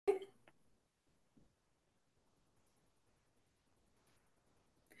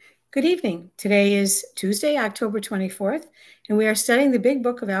Good evening. Today is Tuesday, October 24th, and we are studying the Big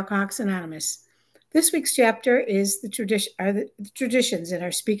Book of Alcoholics Anonymous. This week's chapter is the traditions, and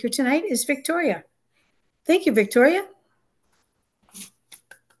our speaker tonight is Victoria. Thank you, Victoria.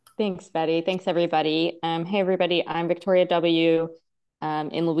 Thanks, Betty. Thanks, everybody. Hey, everybody. I'm Victoria W.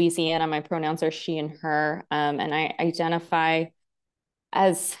 In Louisiana. My pronouns are she and her, and I identify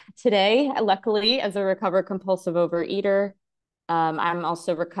as today, luckily, as a recovered compulsive overeater. I'm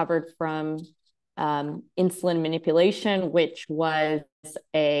also recovered from insulin manipulation, which was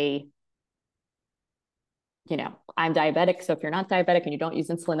a I'm diabetic. So if you're not diabetic and you don't use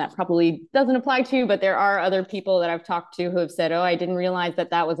insulin, that probably doesn't apply to you. But there are other people that I've talked to who have said, oh, I didn't realize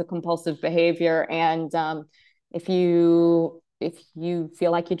that that was a compulsive behavior. And if you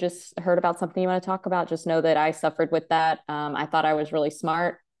feel like you just heard about something you want to talk about, just know that I suffered with that. I thought I was really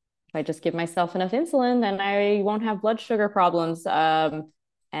smart. If I just give myself enough insulin, then I won't have blood sugar problems. And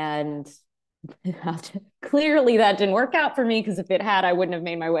clearly that didn't work out for me, because if it had, I wouldn't have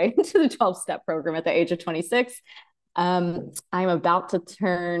made my way into the 12-step program at the age of 26. I'm about to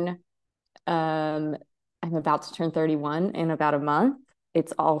turn 31 in about a month.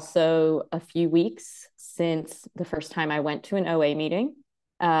 It's also a few weeks since the first time I went to an OA meeting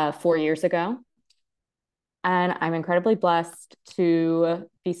 4 years ago. And I'm incredibly blessed to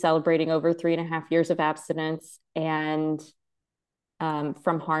be celebrating over 3.5 years of abstinence and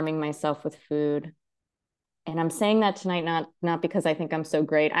from harming myself with food. And I'm saying that tonight, not because I think I'm so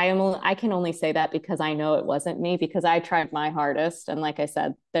great. I can only say that because I know it wasn't me, because I tried my hardest. And like I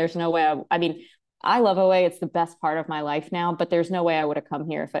said, there's no way I mean, I love OA. It's the best part of my life now, but there's no way I would have come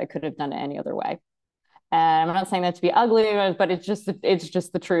here if I could have done it any other way. And I'm not saying that to be ugly, but it's just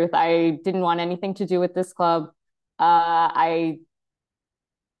the truth. I didn't want anything to do with this club. I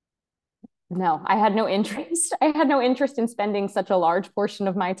No, I had no interest. I had no interest in spending such a large portion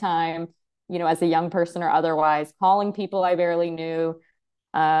of my time, as a young person or otherwise, calling people I barely knew,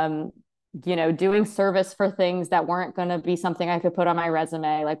 um, doing service for things that weren't going to be something I could put on my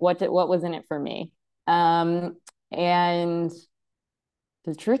resume. Like what was in it for me? And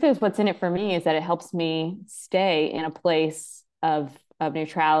the truth is, what's in it for me is that it helps me stay in a place of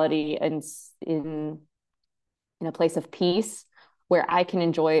neutrality and in a place of peace where I can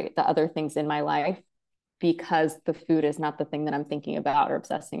enjoy the other things in my life, because the food is not the thing that I'm thinking about or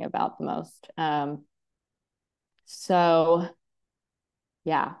obsessing about the most. So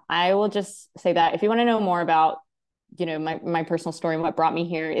yeah, I will just say that if you want to know more about, my personal story and what brought me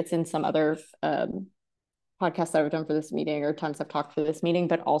here, it's in some other podcasts that I've done for this meeting or times I've talked for this meeting,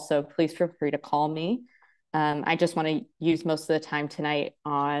 but also please feel free to call me. I just want to use most of the time tonight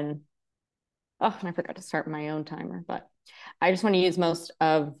on, oh, and I forgot to start my own timer, but I just want to use most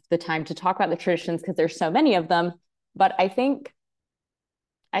of the time to talk about the traditions because there's so many of them. But I think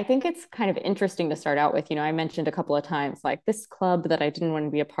it's kind of interesting to start out with. I mentioned a couple of times like this club that I didn't want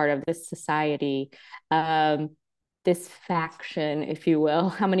to be a part of, this society, this faction, if you will.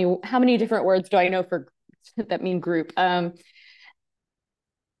 How many different words do I know for that mean group?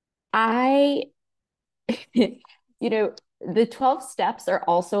 I the 12 steps are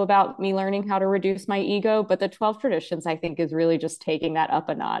also about me learning how to reduce my ego, but the 12 traditions, I think, is really just taking that up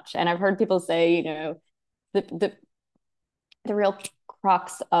a notch. And I've heard people say, the real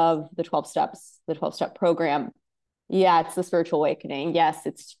crux of the 12 steps, the 12-step program, yeah, it's the spiritual awakening. Yes,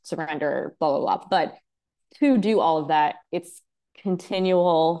 it's surrender, blah, blah, blah. But to do all of that, it's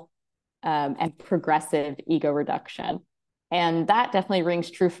continual and progressive ego reduction. And that definitely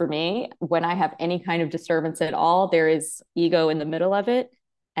rings true for me. When I have any kind of disturbance at all, there is ego in the middle of it,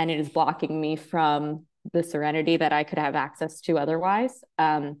 and it is blocking me from the serenity that I could have access to otherwise.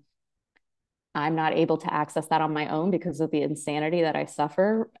 I'm not able to access that on my own because of the insanity that I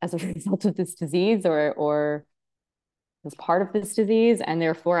suffer as a result of this disease, or as part of this disease. And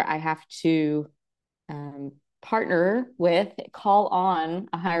therefore, I have to call on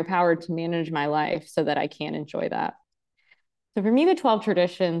a higher power to manage my life so that I can enjoy that. So for me, the 12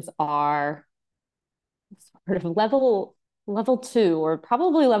 traditions are sort of level 2, or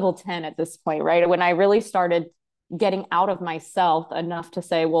probably level 10 at this point, right? When I really started getting out of myself enough to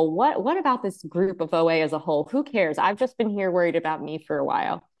say, well, what about this group of OA as a whole? Who cares? I've just been here worried about me for a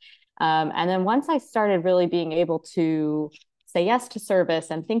while. And then once I started really being able to say yes to service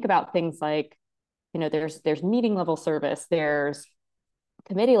and think about things like, there's meeting level service, there's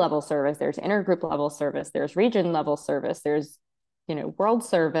committee level service, there's intergroup level service, there's region level service, there's, world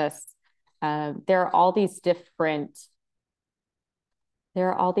service. There are all these different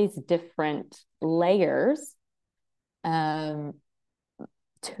layers to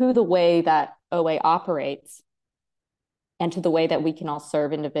the way that OA operates. and to the way that we can all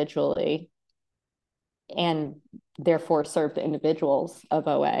serve individually and therefore serve the individuals of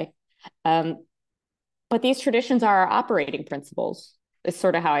OA. But these traditions are our operating principles, is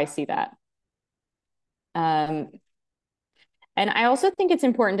sort of how I see that. And I also think it's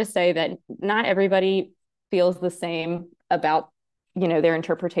important to say that not everybody feels the same about, their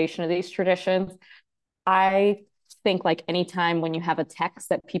interpretation of these traditions. I think like anytime when you have a text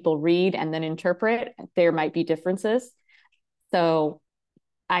that people read and then interpret, there might be differences. So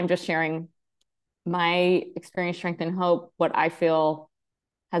I'm just sharing my experience, strength, and hope, what I feel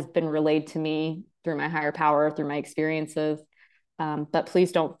has been relayed to me through my higher power, through my experiences. But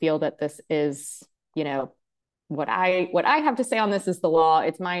please don't feel that this is, what I have to say on this is the law.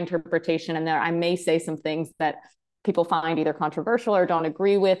 It's my interpretation, and there I may say some things that people find either controversial or don't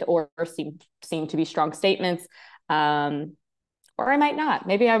agree with, or seem to be strong statements. Or I might not.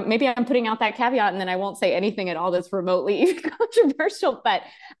 Maybe I'm putting out that caveat, and then I won't say anything at all that's remotely controversial. But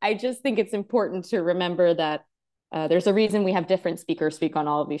I just think it's important to remember that there's a reason we have different speakers speak on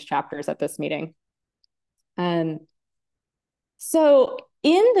all of these chapters at this meeting. So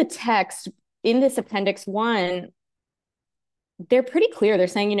in the text, in this Appendix 1, they're pretty clear. They're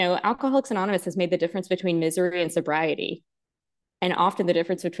saying, Alcoholics Anonymous has made the difference between misery and sobriety, and often the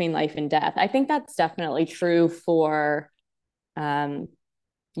difference between life and death. I think that's definitely true for,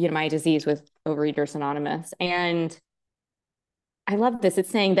 my disease with Overeaters Anonymous. And I love this.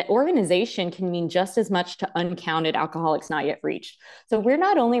 It's saying that organization can mean just as much to uncounted alcoholics not yet reached. So we're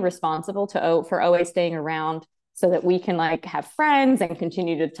not only responsible for OA staying around so that we can have friends and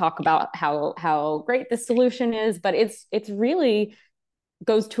continue to talk about how great the solution is, but it's really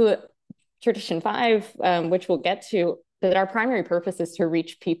goes to tradition 5, which we'll get to, that our primary purpose is to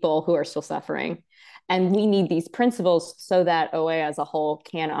reach people who are still suffering. And we need these principles so that OA as a whole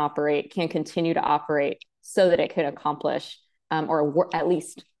can continue to operate so that it can accomplish or at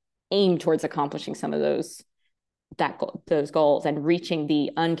least aim towards accomplishing some of those goals and reaching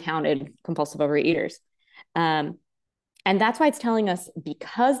the uncounted compulsive overeaters. And that's why it's telling us,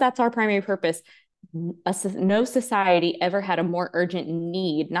 because that's our primary purpose, no society ever had a more urgent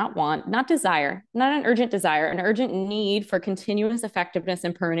need, not want, not desire, not an urgent desire, an urgent need for continuous effectiveness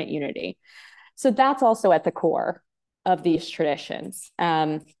and permanent unity. So that's also at the core of these traditions.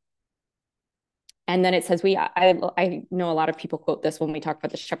 And then it says, I know a lot of people quote this when we talk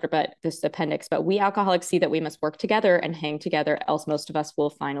about this chapter, but this appendix, but we alcoholics see that we must work together and hang together, else most of us will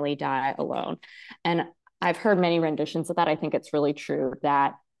finally die alone. And I've heard many renditions of that. I think it's really true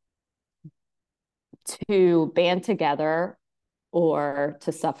that to band together or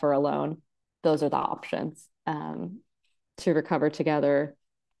to suffer alone, those are the options. To recover together,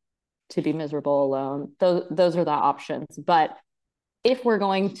 to be miserable alone, those are the options. But if we're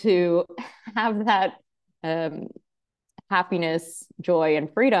going to have that happiness, joy,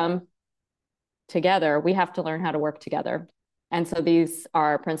 and freedom together, we have to learn how to work together. And so these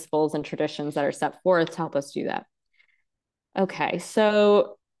are principles and traditions that are set forth to help us do that. Okay,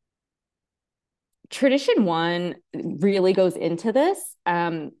 so tradition 1 really goes into this,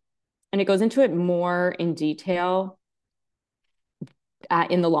 and it goes into it more in detail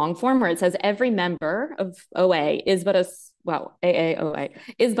in the long form, where it says every member of OA is but AAOA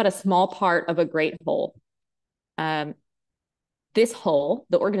is but a small part of a great whole. This whole,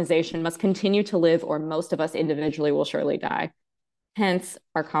 the organization, must continue to live, or most of us individually will surely die. Hence,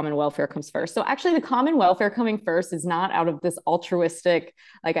 our common welfare comes first. So actually, the common welfare coming first is not out of this altruistic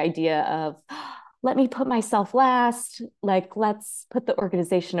idea of, let me put myself last, let's put the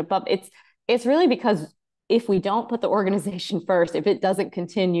organization above. It's really because if we don't put the organization first, if it doesn't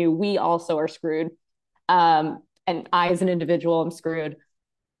continue, we also are screwed. And I, as an individual, am screwed.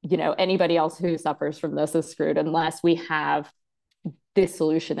 Anybody else who suffers from this is screwed unless we have this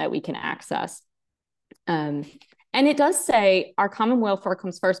solution that we can access. And it does say our common welfare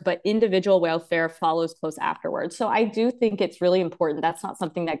comes first, but individual welfare follows close afterwards. So I do think it's really important. That's not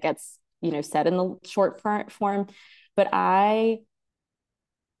something that gets, said in the short form, but I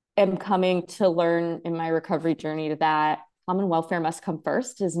am coming to learn in my recovery journey that common welfare must come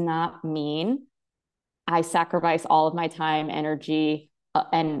first does not mean I sacrifice all of my time, energy,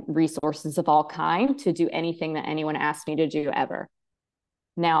 and resources of all kind to do anything that anyone asks me to do ever.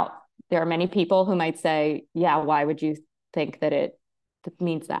 Now, there are many people who might say, yeah, why would you think that it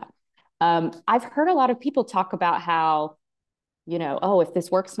means that? I've heard a lot of people talk about how, if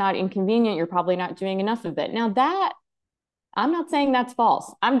this work's not inconvenient, you're probably not doing enough of it. Now that, I'm not saying that's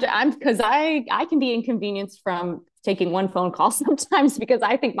false. I'm because I can be inconvenienced from taking one phone call sometimes because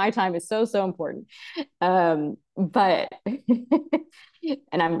I think my time is so important. But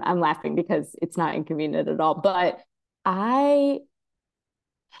and I'm laughing because it's not inconvenient at all. But I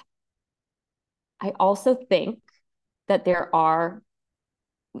I also think that there are,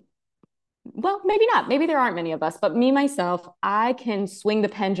 well, maybe not. Maybe there aren't many of us, but me myself, I can swing the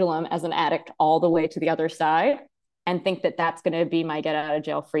pendulum as an addict all the way to the other side and think that that's going to be my get out of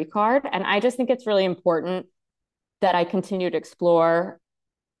jail free card. And I just think it's really important that I continue to explore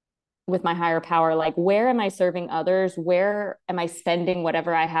with my higher power, like, where am I serving others? Where am I spending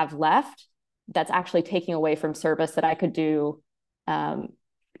whatever I have left that's actually taking away from service that I could do, um,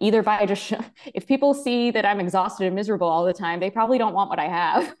 either by just if people see that I'm exhausted and miserable all the time, they probably don't want what I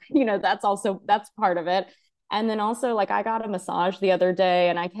have. That's part of it. And then also, like, I got a massage the other day,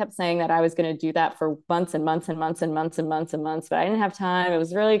 and I kept saying that I was going to do that for months and months and months and months and months and months, but I didn't have time. It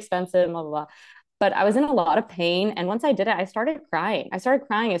was really expensive, blah blah blah. But I was in a lot of pain. And once I did it, I started crying. I started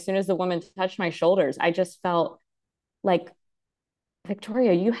crying as soon as the woman touched my shoulders. I just felt like,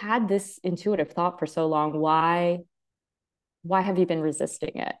 Victoria, you had this intuitive thought for so long. Why have you been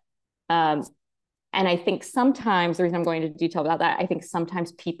resisting it? Um, and I think sometimes the reason I'm going into detail about that, I think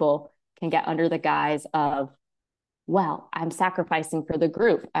sometimes people can get under the guise of, well, I'm sacrificing for the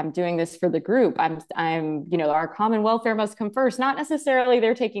group. I'm doing this for the group. Our common welfare must come first. Not necessarily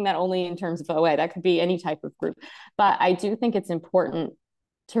they're taking that only in terms of OA. That could be any type of group. But I do think it's important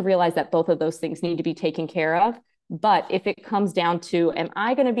to realize that both of those things need to be taken care of. But if it comes down to, am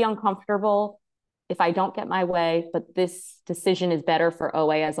I going to be uncomfortable if I don't get my way, but this decision is better for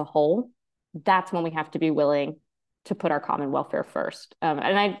OA as a whole, that's when we have to be willing to put our common welfare first. And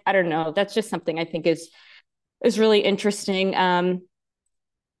I don't know, that's just something I think is really interesting.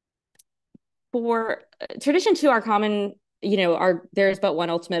 For tradition two, our common, there's but one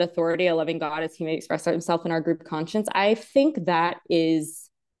ultimate authority, a loving God as he may express himself in our group conscience. I think that is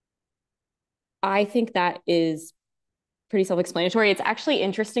pretty self-explanatory. It's actually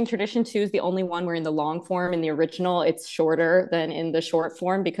interesting. Tradition two is the only one where in the long form, in the original, it's shorter than in the short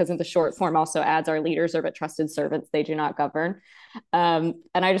form, because in the short form also adds our leaders are but trusted servants, they do not govern. And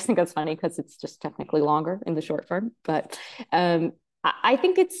I just think that's funny because it's just technically longer in the short form. But I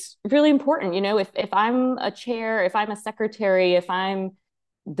think it's really important, if I'm a chair, if I'm a secretary, if I'm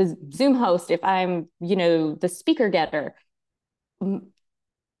the Zoom host, if I'm, the speaker getter,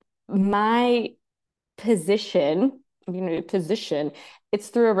 my position, position, it's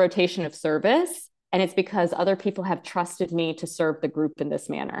through a rotation of service. And it's because other people have trusted me to serve the group in this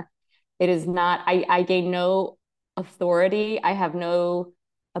manner. It is not, I gain no authority. I have no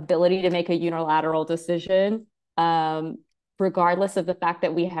ability to make a unilateral decision. Regardless of the fact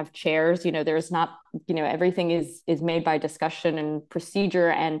that we have chairs, there's not, everything is made by discussion and procedure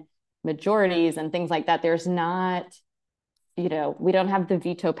and majorities and things like that. There's not, we don't have the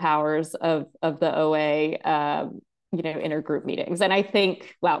veto powers of the OA, intergroup meetings. And I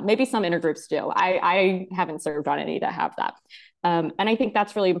think, well, maybe some intergroups do. I haven't served on any that have that. And I think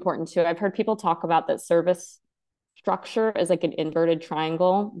that's really important too. I've heard people talk about that service structure as like an inverted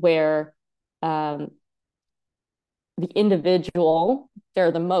triangle where the individual, there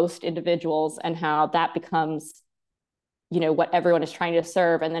are the most individuals, and how that becomes what everyone is trying to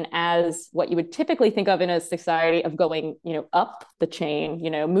serve. And then as what you would typically think of in a society of going, up the chain,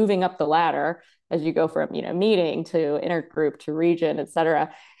 moving up the ladder as you go from, meeting to intergroup to region, et cetera,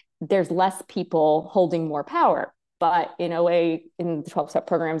 there's less people holding more power. But in a way, in the 12-step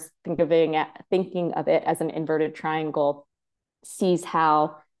programs, thinking of it as an inverted triangle sees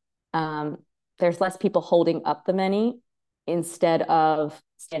how there's less people holding up the many instead of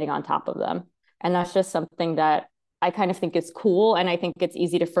standing on top of them. And that's just something that I kind of think is cool. And I think it's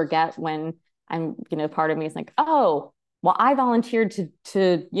easy to forget when I'm, part of me is like, oh, well, I volunteered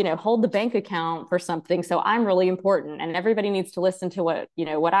to hold the bank account for something. So I'm really important and everybody needs to listen to what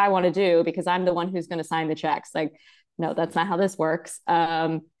I want to do because I'm the one who's going to sign the checks. Like, no, that's not how this works.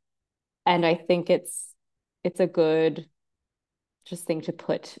 And I think it's a good just thing to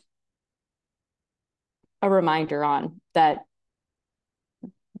put a reminder on that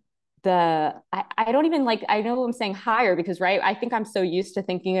I don't even like, I know I'm saying higher because, right, I think I'm so used to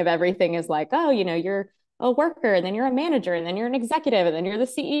thinking of everything as like, oh, you're a worker and then you're a manager and then you're an executive and then you're the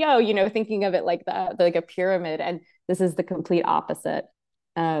CEO, thinking of it like that, like a pyramid. And this is the complete opposite,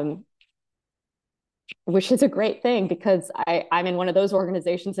 which is a great thing because I'm in one of those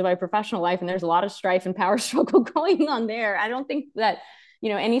organizations in my professional life and there's a lot of strife and power struggle going on there. I don't think that,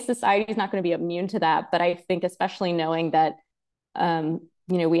 any society is not going to be immune to that. But I think especially knowing that,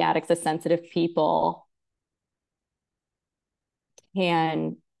 we addicts as sensitive people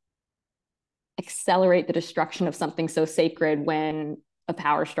can accelerate the destruction of something so sacred when a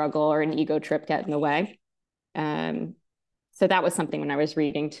power struggle or an ego trip get in the way. So that was something when I was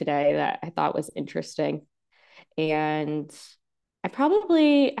reading today that I thought was interesting. And I'm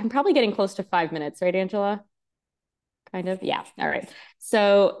probably getting close to 5 minutes, right, Angela? Kind of. Yeah. All right.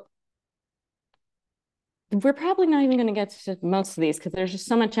 So we're probably not even going to get to most of these because there's just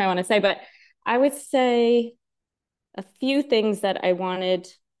so much I want to say, but I would say a few things that I wanted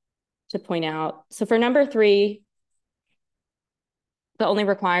to point out. So for number 3, the only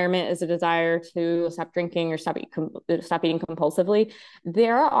requirement is a desire to stop drinking or stop eating compulsively.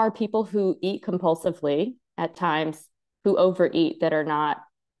 There are people who eat compulsively at times who overeat that are not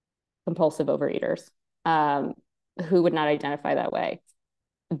compulsive overeaters, who would not identify that way.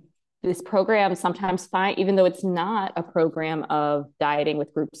 This program sometimes find, even though it's not a program of dieting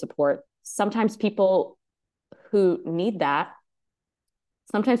with group support, sometimes people who need that,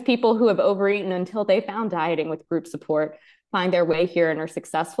 sometimes people who have overeaten until they found dieting with group support find their way here and are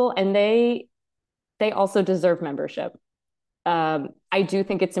successful, and they also deserve membership. I do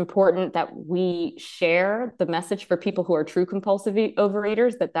think it's important that we share the message for people who are true compulsive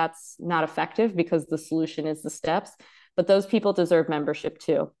overeaters that that's not effective because the solution is the steps, but those people deserve membership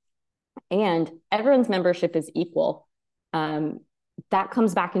too. And everyone's membership is equal. That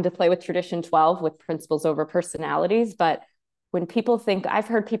comes back into play with Tradition 12 with principles over personalities. But when people think, I've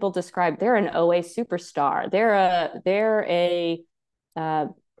heard people describe they're an OA superstar, they're a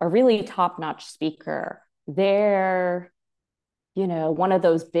really top-notch speaker, they're one of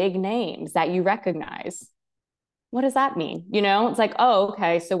those big names that you recognize. What does that mean? It's like, oh,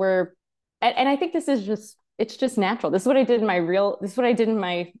 okay, so and I think it's just natural. This is what I did in my real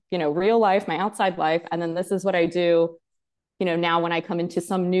life, my outside life. And then this is what I do, now when I come into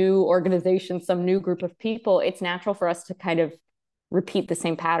some new organization, some new group of people, it's natural for us to kind of repeat the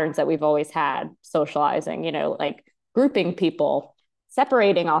same patterns that we've always had socializing, like grouping people,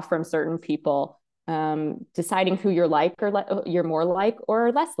 separating off from certain people, deciding who you're like or you're more like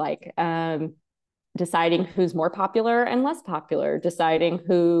or less like, deciding who's more popular and less popular, deciding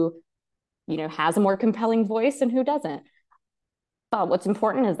who has a more compelling voice and who doesn't. But what's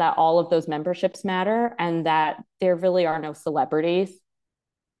important is that all of those memberships matter and that there really are no celebrities.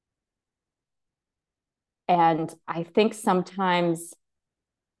 And I think sometimes,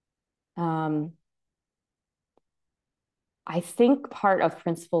 I think part of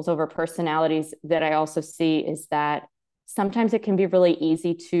principles over personalities that I also see is that sometimes it can be really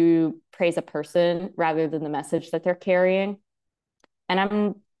easy to praise a person rather than the message that they're carrying.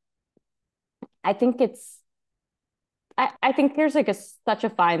 And I think I think there's like such a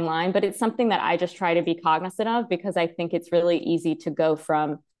fine line, but it's something that I just try to be cognizant of because I think it's really easy to go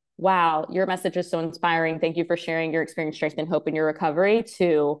from, wow, your message is so inspiring. Thank you for sharing your experience, strength, and hope in your recovery,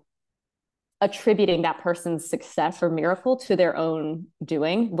 to attributing that person's success or miracle to their own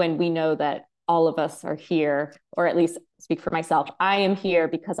doing, when we know that all of us are here, or at least speak for myself, I am here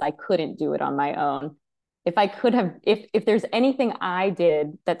because I couldn't do it on my own. If I could have, if there's anything I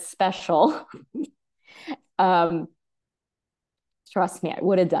did that's special, trust me, I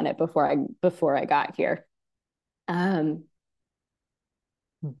would have done it before I got here.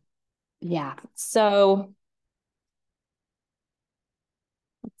 Yeah. So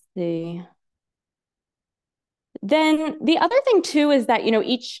let's see. Then the other thing too is that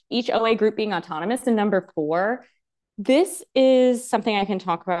each OA group being autonomous. And number 4, this is something I can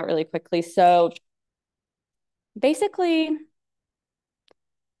talk about really quickly. So basically,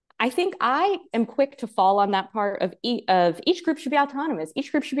 I think I am quick to fall on that part of each group should be autonomous.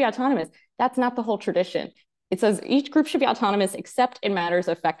 Each group should be autonomous. That's not the whole tradition. It says each group should be autonomous except in matters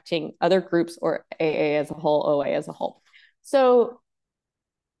affecting other groups or AA as a whole, OA as a whole. So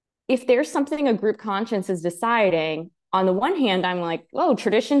if there's something a group conscience is deciding, on the one hand, I'm like, oh,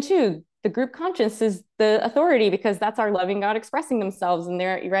 tradition 2, the group conscience is the authority because that's our loving God expressing themselves and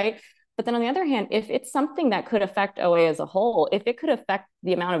they're right. But then on the other hand, if it's something that could affect OA as a whole, if it could affect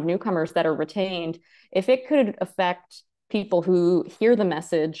the amount of newcomers that are retained, if it could affect people who hear the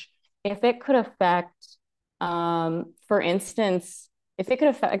message, if it could affect, for instance, if it could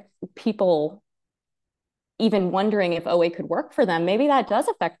affect people even wondering if OA could work for them, maybe that does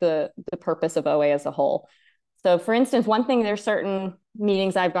affect the purpose of OA as a whole. So for instance, one thing, there's certain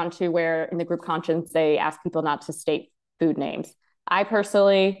meetings I've gone to where in the group conscience, they ask people not to state food names. I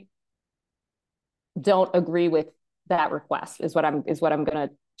personally don't agree with that request is what I'm going to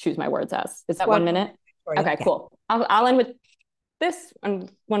choose my words as. Is that 1 minute? Okay, yeah. Cool. I'll end with this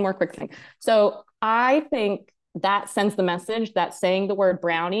and one more quick thing. So I think that sends the message that saying the word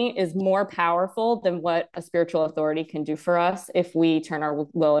brownie is more powerful than what a spiritual authority can do for us if we turn our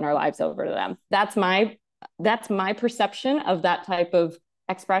will and our lives over to them. That's my perception of that type of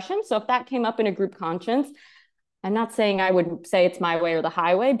expression. So if that came up in a group conscience, I'm not saying I would say it's my way or the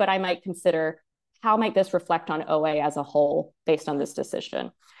highway, but I might consider how might this reflect on OA as a whole based on this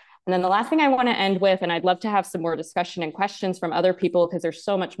decision? And then the last thing I want to end with, and I'd love to have some more discussion and questions from other people because there's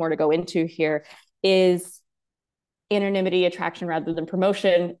so much more to go into here, is anonymity, attraction rather than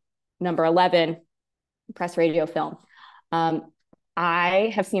promotion. Number 11, press, radio, film.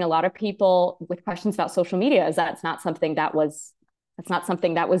 I have seen a lot of people with questions about social media, as that's not something that was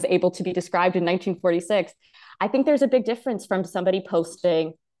able to be described in 1946. I think there's a big difference from somebody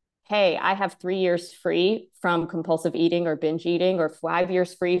posting, hey, I have 3 years free from compulsive eating or binge eating, or 5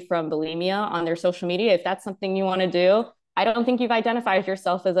 years free from bulimia on their social media. If that's something you want to do, I don't think you've identified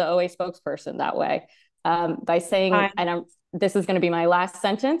yourself as an OA spokesperson that way. By saying, this is going to be my last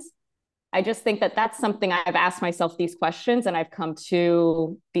sentence, I just think that that's something I've asked myself these questions and I've come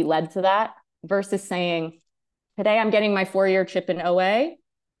to be led to that, versus saying, today I'm getting my 4-year chip in OA.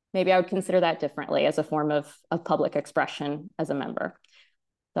 Maybe I would consider that differently as a form of public expression as a member.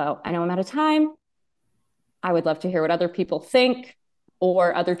 So I know I'm out of time. I would love to hear what other people think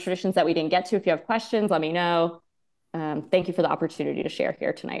or other traditions that we didn't get to. If you have questions, let me know. Thank you for the opportunity to share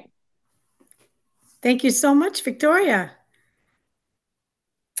here tonight. Thank you so much, Victoria.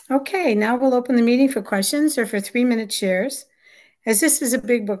 Okay, now we'll open the meeting for questions or for 3-minute shares. As this is a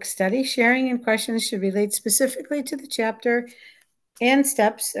big book study, sharing and questions should relate specifically to the chapter and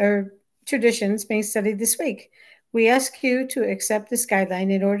steps or traditions being studied this week. We ask you to accept this guideline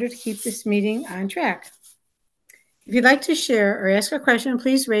in order to keep this meeting on track. If you'd like to share or ask a question,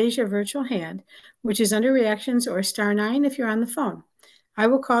 please raise your virtual hand, which is under reactions, or *9 if you're on the phone. I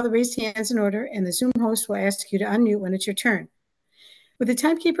will call the raised hands in order, and the Zoom host will ask you to unmute when it's your turn. With the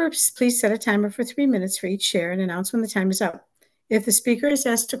timekeeper, please set a timer for 3 minutes for each share and announce when the time is up. If the speaker is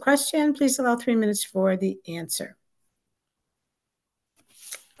asked a question, please allow 3 minutes for the answer.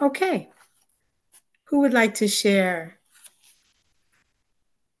 Okay. Who would like to share?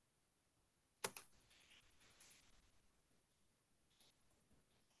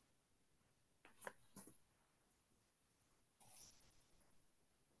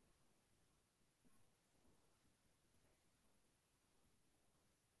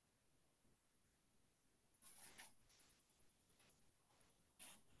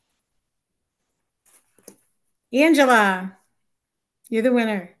 Angela, you're the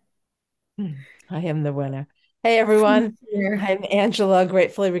winner. I am the winner. Hey, everyone. I'm Angela,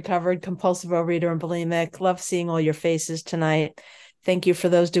 gratefully recovered, compulsive overeater and bulimic. Love seeing all your faces tonight. Thank you for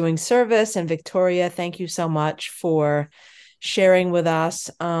those doing service. And Victoria, thank you so much for sharing with us.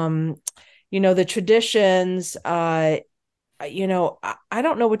 The traditions, I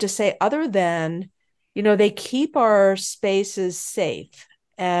don't know what to say other than, they keep our spaces safe.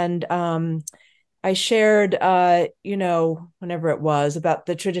 And I shared, whenever it was, about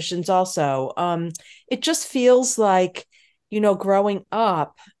the traditions also. It just feels like, growing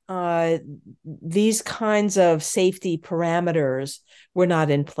up, these kinds of safety parameters were not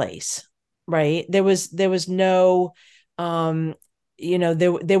in place, right? There was no, there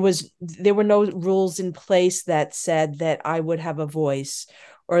were no rules in place that said that I would have a voice,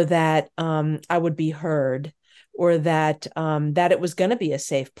 or that I would be heard, or that it was going to be a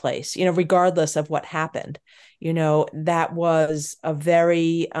safe place, regardless of what happened. That was a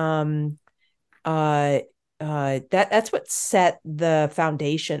very that's what set the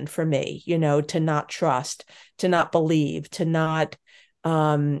foundation for me, to not trust, to not believe, to not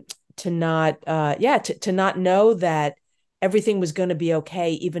know that everything was going to be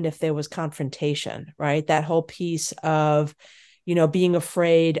okay, even if there was confrontation, right? That whole piece of, being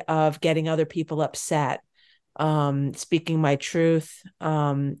afraid of getting other people upset, speaking my truth,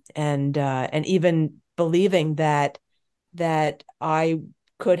 and even believing that I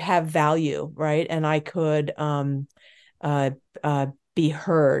could have value, right? And I could be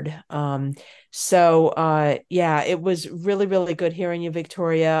heard. It was really, really good hearing you,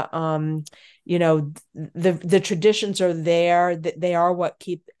 Victoria. The traditions are there. They are what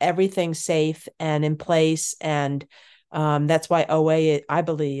keep everything safe and in place. And that's why OA, I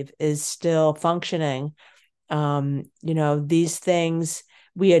believe, is still functioning. These things,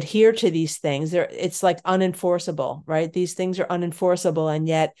 we adhere to these things. It's like unenforceable, right? These things are unenforceable, and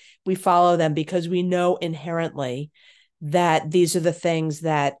yet we follow them because we know inherently that these are the things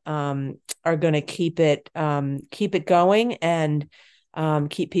that are going to keep it going, and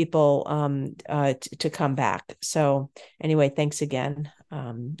keep people to come back. So anyway, thanks again.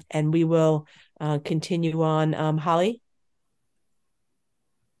 And we will continue on. Holly?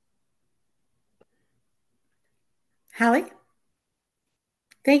 Hallie?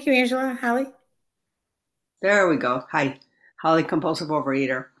 Thank you, Angela. Hallie? There we go. Hi, Holly, compulsive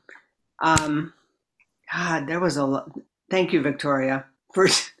overeater. God, there was a lot. Thank you, Victoria, for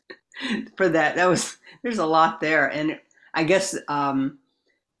for that. There's a lot there, and I guess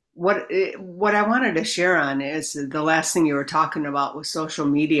what I wanted to share on is the last thing you were talking about with social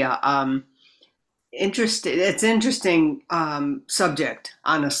media. It's interesting subject.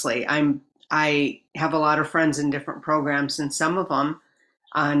 Honestly, I have a lot of friends in different programs, and some of them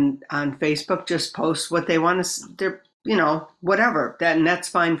on Facebook just post what they want to. They're whatever that, and that's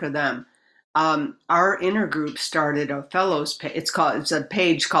fine for them. Our inner group started a fellows page. It's a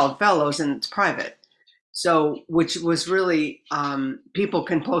page called Fellows, and it's private. So, which was really people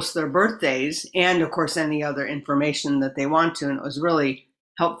can post their birthdays and, of course, any other information that they want to, and it was really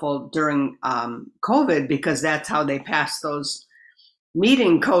helpful during COVID because that's how they passed those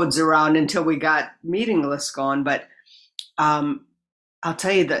meeting codes around until we got meeting lists going. But um, I'll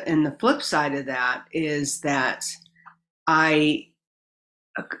tell you that, and the flip side of that is that I,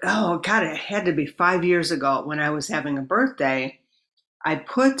 oh God, it had to be 5 years ago when I was having a birthday. I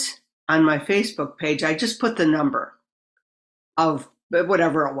put on my Facebook page, I just put the number of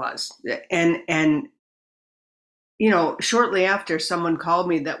whatever it was. And shortly after, someone called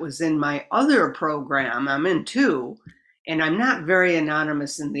me that was in my other program. I'm in two, and I'm not very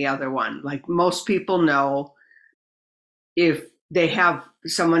anonymous in the other one. Like most people know, if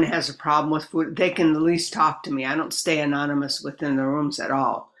someone has a problem with food, they can at least talk to me. I don't stay anonymous within the rooms at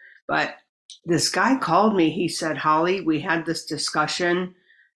all. But this guy called me. He said, Holly, we had this discussion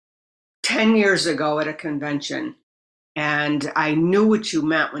 10 years ago at a convention, and I knew what you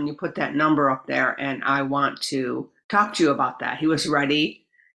meant when you put that number up there, and I want to talk to you about that. He was ready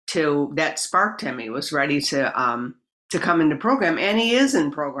that sparked him. He was ready to come into program, and he is in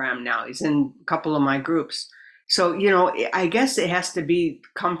program now. He's in a couple of my groups. So, I guess it has to be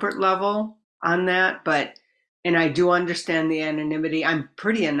comfort level on that, and I do understand the anonymity. I'm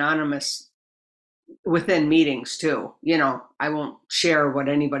pretty anonymous within meetings too. I won't share what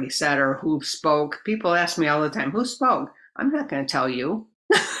anybody said or who spoke. People ask me all the time, who spoke? I'm not going to tell you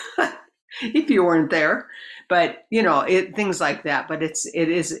if you weren't there. But things like that. But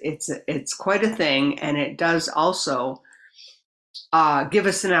it's quite a thing, and it does also give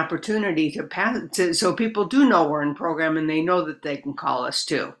us an opportunity to pass so people do know we're in program, and they know that they can call us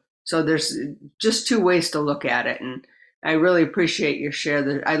too. So there's just two ways to look at it, and I really appreciate your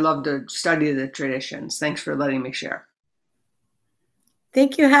share. I love to study the traditions. Thanks for letting me share.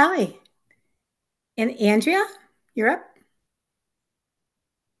 Thank you, Holly. And Andrea, you're up.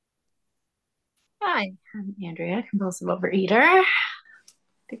 Hi, I'm Andrea, compulsive overeater.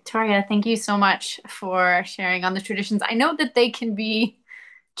 Victoria, thank you so much for sharing on the traditions. I know that they can be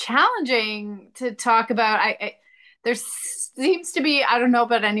challenging to talk about. There seems to be, I don't know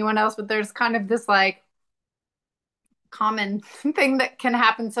about anyone else, but there's kind of this like common thing that can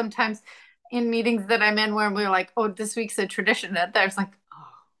happen sometimes in meetings that I'm in where we're like, oh, this week's a tradition. And there's like,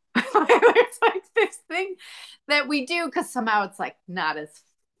 oh, there's like this thing that we do because somehow it's like not as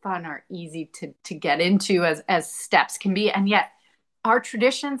fun or easy to get into as steps can be. And yet our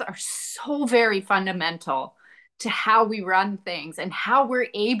traditions are so very fundamental to how we run things and how we're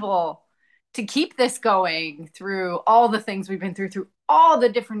able to keep this going through all the things we've been through all the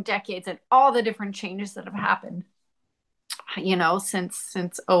different decades and all the different changes that have happened,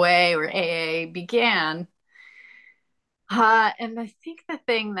 since OA or AA began. And I think the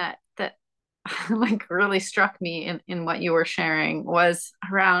thing that like really struck me in what you were sharing was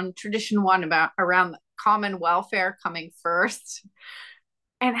around tradition one around the common welfare coming first,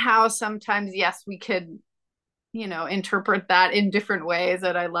 and how sometimes, yes, we could, interpret that in different ways.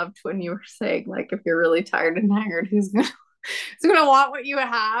 And I loved when you were saying, like, if you're really tired and haggard, who's gonna want what you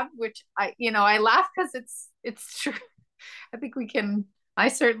have? Which I laugh because it's true. I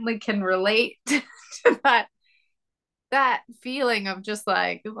certainly can relate to that feeling of just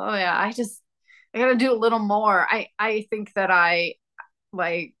like, oh yeah, I gotta do a little more. I think that I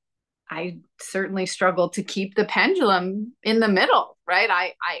certainly struggle to keep the pendulum in the middle, right?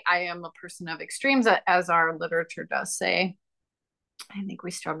 I am a person of extremes, as our literature does say. I think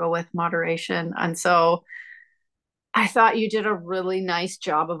we struggle with moderation. And so I thought you did a really nice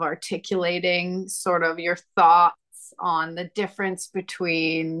job of articulating sort of your thoughts on the difference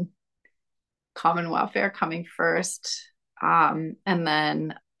between common welfare coming first, and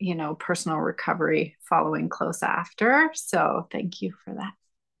then, personal recovery following close after. So thank you for that.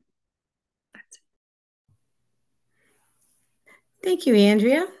 Thank you,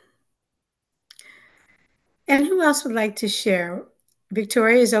 Andrea. And who else would like to share?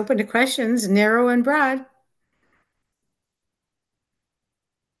 Victoria is open to questions, narrow and broad.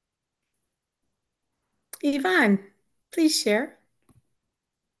 Yvonne, please share.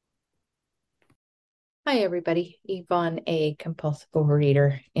 Hi, everybody. Yvonne, a compulsive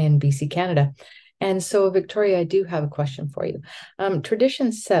overeater in BC, Canada. And so, Victoria, I do have a question for you.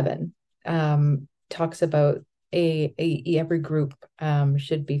 Tradition 7 talks about every group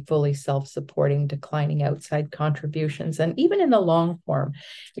should be fully self-supporting, declining outside contributions. And even in the long form,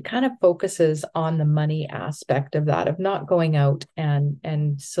 it kind of focuses on the money aspect of that, of not going out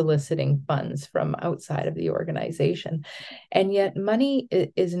and soliciting funds from outside of the organization. And yet, money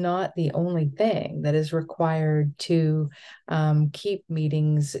is not the only thing that is required to keep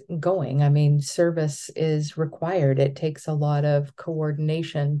meetings going. I mean, service is required. It takes a lot of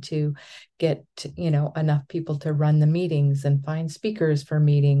coordination to get, enough people to run the meetings and find speakers for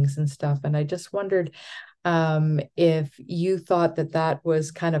meetings and stuff. And I just wondered if you thought that that was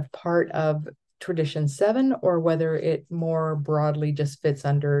kind of part of tradition 7 or whether it more broadly just fits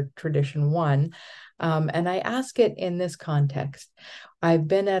under tradition 1. And I ask it in this context. I've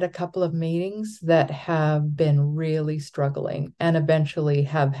been at a couple of meetings that have been really struggling and eventually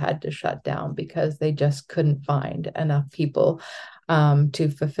have had to shut down because they just couldn't find enough people to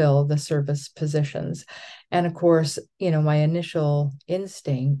fulfill the service positions. And of course, my initial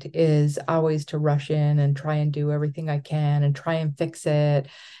instinct is always to rush in and try and do everything I can and try and fix it.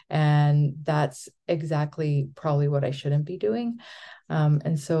 And that's exactly probably what I shouldn't be doing.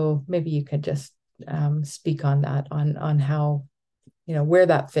 And so maybe you could just speak on that, on how, where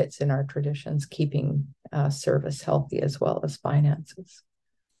that fits in our traditions, keeping service healthy as well as finances.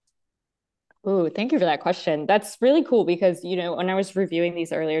 Oh, thank you for that question. That's really cool because, when I was reviewing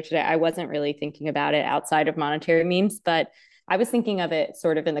these earlier today, I wasn't really thinking about it outside of monetary means, but I was thinking of it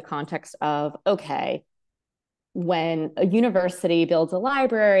sort of in the context of, okay, when a university builds a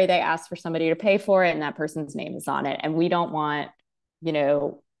library, they ask for somebody to pay for it and that person's name is on it. And we don't want, we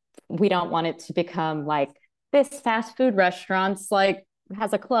don't want it to become like this fast food restaurant's like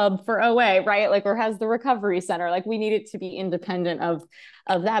has a club for OA, right? Like, or has the recovery center. Like, we need it to be independent of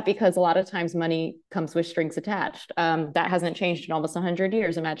that because a lot of times money comes with strings attached. That hasn't changed in almost 100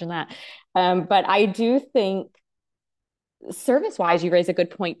 years. Imagine that. But I do think service wise, you raise a good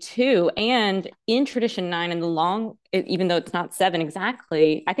point too. And in tradition 9 in the long, even though it's not 7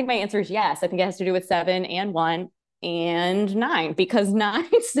 exactly, I think my answer is yes. I think it has to do with 7 and 1 and 9 because 9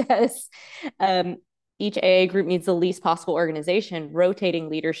 says each AA group needs the least possible organization. Rotating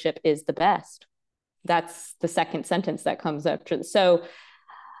leadership is the best. That's the second sentence that comes after this. So,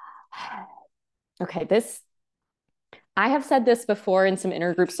 okay, I have said this before in some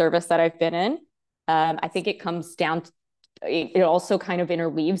intergroup service that I've been in. I think it comes down to, it also kind of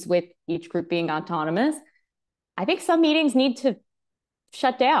interweaves with each group being autonomous. I think some meetings need to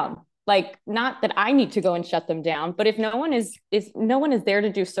shut down. Like, not that I need to go and shut them down, but if no one is there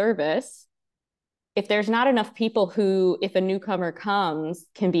to do service, if there's not enough people who, if a newcomer comes,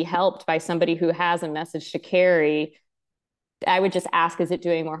 can be helped by somebody who has a message to carry, I would just ask, is it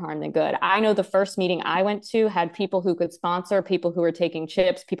doing more harm than good? I know the first meeting I went to had people who could sponsor, people who were taking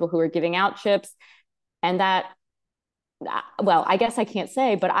chips, people who were giving out chips. And that, well, I guess I can't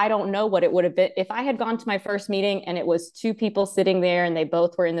say, but I don't know what it would have been. If I had gone to my first meeting and it was 2 people sitting there and they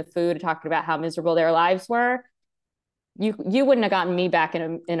both were in the food talking about how miserable their lives were, you wouldn't have gotten me back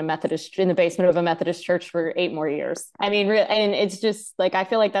in a Methodist, in the basement of a Methodist church for 8 more years. I mean, and it's just like, I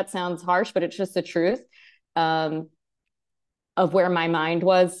feel like that sounds harsh, but it's just the truth of where my mind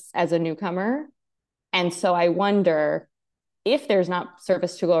was as a newcomer. And so I wonder if there's not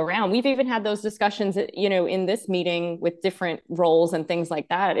service to go around. We've even had those discussions, in this meeting with different roles and things like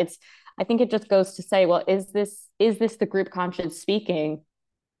that. I think it just goes to say, well, is this the group conscience speaking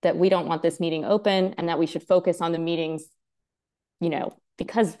that we don't want this meeting open and that we should focus on the meetings,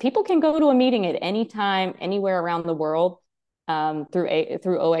 because people can go to a meeting at any time, anywhere around the world,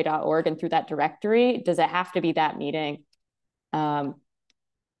 through oa.org and through that directory. Does it have to be that meeting? And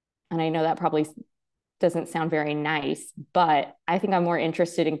I know that probably doesn't sound very nice, but I think I'm more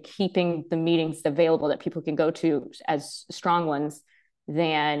interested in keeping the meetings available that people can go to as strong ones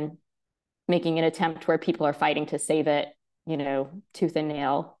than making an attempt where people are fighting to save it, tooth and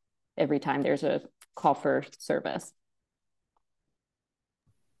nail every time there's a call for service.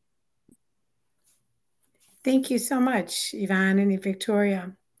 Thank you so much, Yvonne and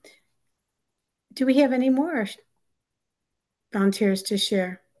Victoria. Do we have any more volunteers to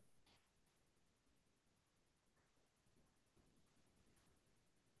share?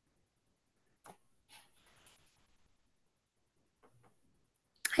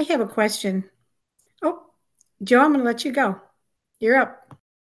 I have a question. Oh, Joe, I'm going to let you go. You're up.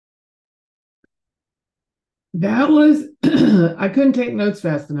 That was, I couldn't take notes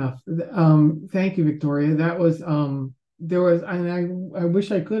fast enough. Thank you, Victoria. That was there was, and I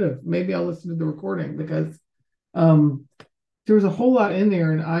wish I could have. Maybe I'll listen to the recording because there was a whole lot in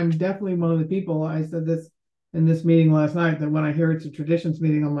there, and I'm definitely one of the people. I said this in this meeting last night that when I hear it's a traditions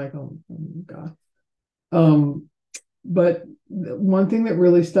meeting, I'm like, oh God. But one thing that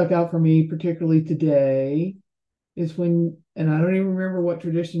really stuck out for me, particularly today, is when, and I don't even remember what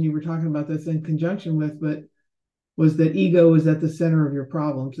tradition you were talking about this in conjunction with, but was that ego is at the center of your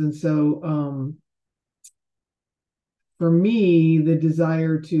problems. And so for me, the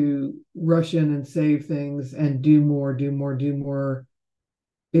desire to rush in and save things and do more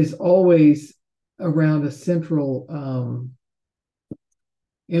is always around a central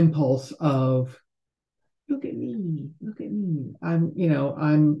impulse of look at me,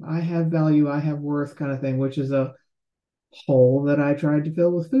 I have value, I have worth kind of thing, which is a hole that I tried to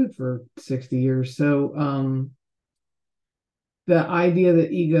fill with food for 60 years. So the idea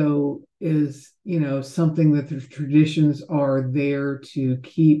that ego is, something that the traditions are there to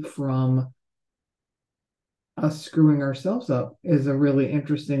keep from us screwing ourselves up is a really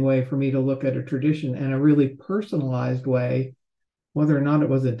interesting way for me to look at a tradition, and a really personalized way, whether or not it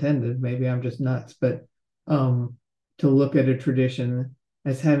was intended. Maybe I'm just nuts, but to look at a tradition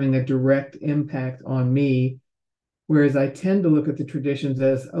as having a direct impact on me, whereas I tend to look at the traditions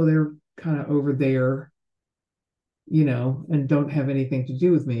as, oh, they're kind of over there, and don't have anything to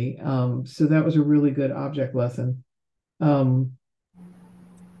do with me. So that was a really good object lesson. And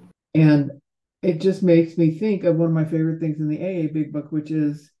it just makes me think of one of my favorite things in the AA Big Book, which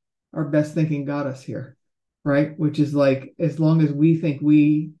is our best thinking got us here, right? Which is like, as long as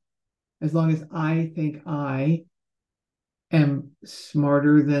I think I am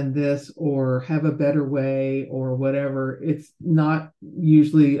smarter than this or have a better way or whatever, it's not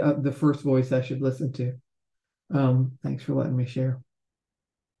usually the first voice I should listen to. Thanks for letting me share.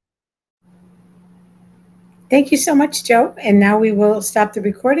 Thank you so much, Joe. And now we will stop the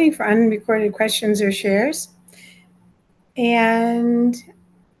recording for unrecorded questions or shares. And